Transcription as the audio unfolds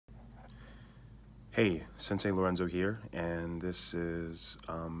Hey, Sensei Lorenzo here, and this is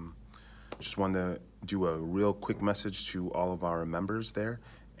just wanted to do a real quick message to all of our members there,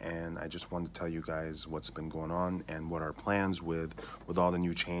 and I just wanted to tell you guys what's been going on and what our plans with all the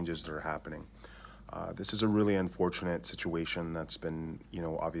new changes that are happening. This is a really unfortunate situation that's been,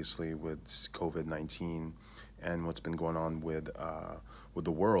 obviously with COVID-19 and what's been going on with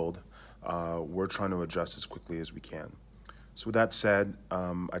the world. We're trying to adjust as quickly as we can. So with that said,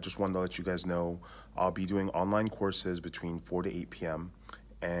 I just wanted to let you guys know I'll be doing online courses between 4 to 8 p.m.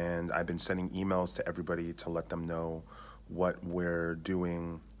 And I've been sending emails to everybody to let them know what we're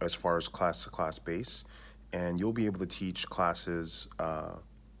doing as far as class-to-class base. And you'll be able to teach classes,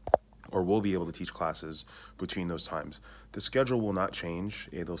 or we'll be able to teach classes between those times. The schedule will not change.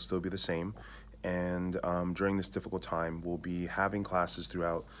 It'll still be the same. And during this difficult time, we'll be having classes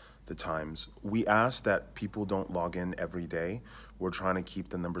throughout the times. We ask that people don't log in every day. We're trying to keep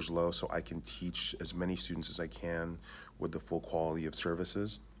the numbers low so I can teach as many students as I can with the full quality of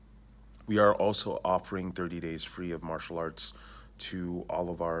services. We are also offering 30 days free of martial arts to all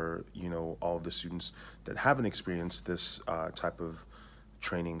of our, all of the students that haven't experienced this type of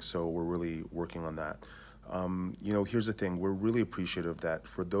training. So we're really working on that. Here's the thing. We're really appreciative that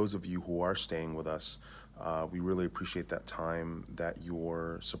for those of you who are staying with us, we really appreciate that time that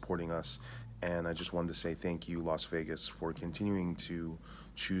you're supporting us. And I just wanted to say thank you, Las Vegas, for continuing to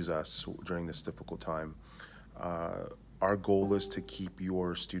choose us during this difficult time. Our goal is to keep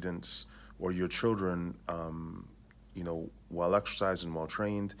your students or your children, well exercised and well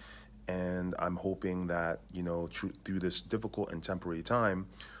trained. And I'm hoping that, through this difficult and temporary time,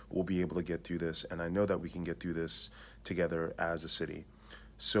 we'll be able to get through this. And I know that we can get through this together as a city.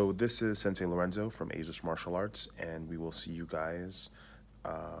 So this is Sensei Lorenzo from Aegis Martial Arts, and we will see you guys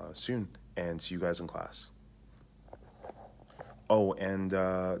soon, and see you guys in class. Oh, and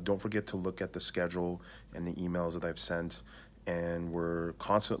don't forget to look at the schedule and the emails that I've sent. And we're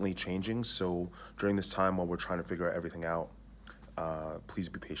constantly changing, so during this time while we're trying to figure everything out, please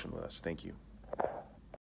be patient with us. Thank you.